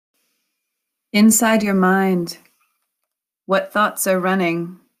Inside your mind, what thoughts are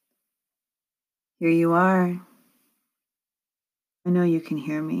running? Here you are. I know you can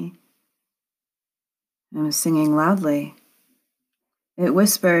hear me. I'm singing loudly. It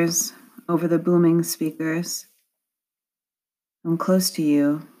whispers over the booming speakers. I'm close to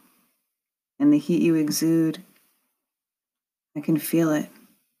you, and the heat you exude, I can feel it.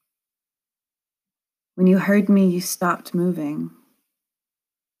 When you heard me, you stopped moving.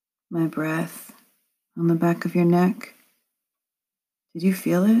 My breath on the back of your neck. Did you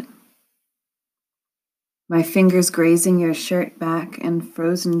feel it? My fingers grazing your shirt back and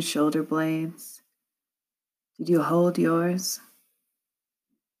frozen shoulder blades. Did you hold yours?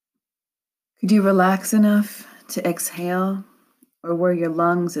 Could you relax enough to exhale, or were your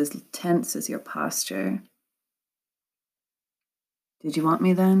lungs as tense as your posture? Did you want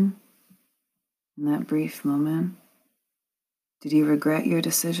me then? In that brief moment? Did you regret your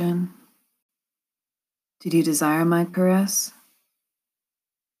decision? Did you desire my caress?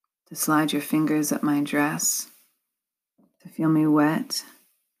 To slide your fingers up my dress? To feel me wet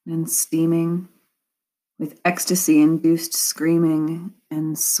and steaming, with ecstasy-induced screaming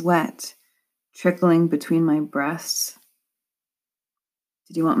and sweat trickling between my breasts?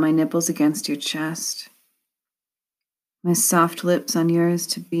 Did you want my nipples against your chest? My soft lips on yours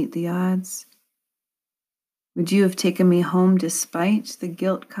to beat the odds? Would you have taken me home despite the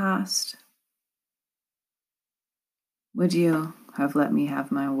guilt cost? Would you have let me have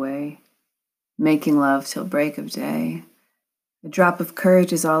my way, making love till break of day? A drop of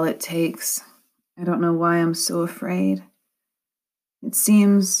courage is all it takes. I don't know why I'm so afraid. It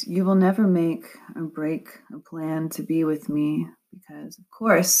seems you will never make or break a plan to be with me because, of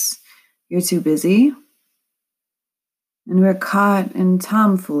course, you're too busy. And we're caught in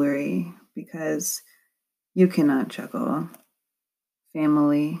tomfoolery because you cannot juggle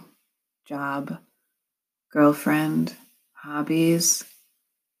family, job, girlfriend, hobbies,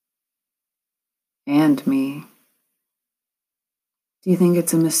 and me. Do you think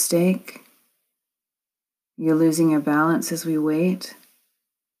it's a mistake? You're losing your balance as we wait?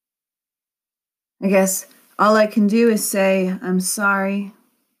 I guess all I can do is say, I'm sorry,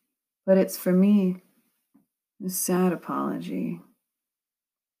 but it's for me. A sad apology.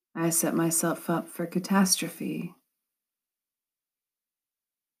 I set myself up for catastrophe.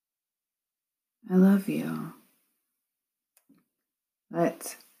 I love you.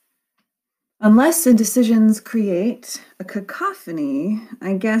 But unless indecisions create a cacophony,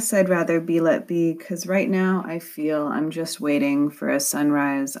 I guess I'd rather be let be, because right now I feel I'm just waiting for a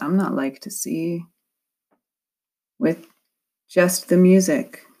sunrise I'm not like to see, with just the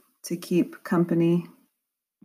music to keep company.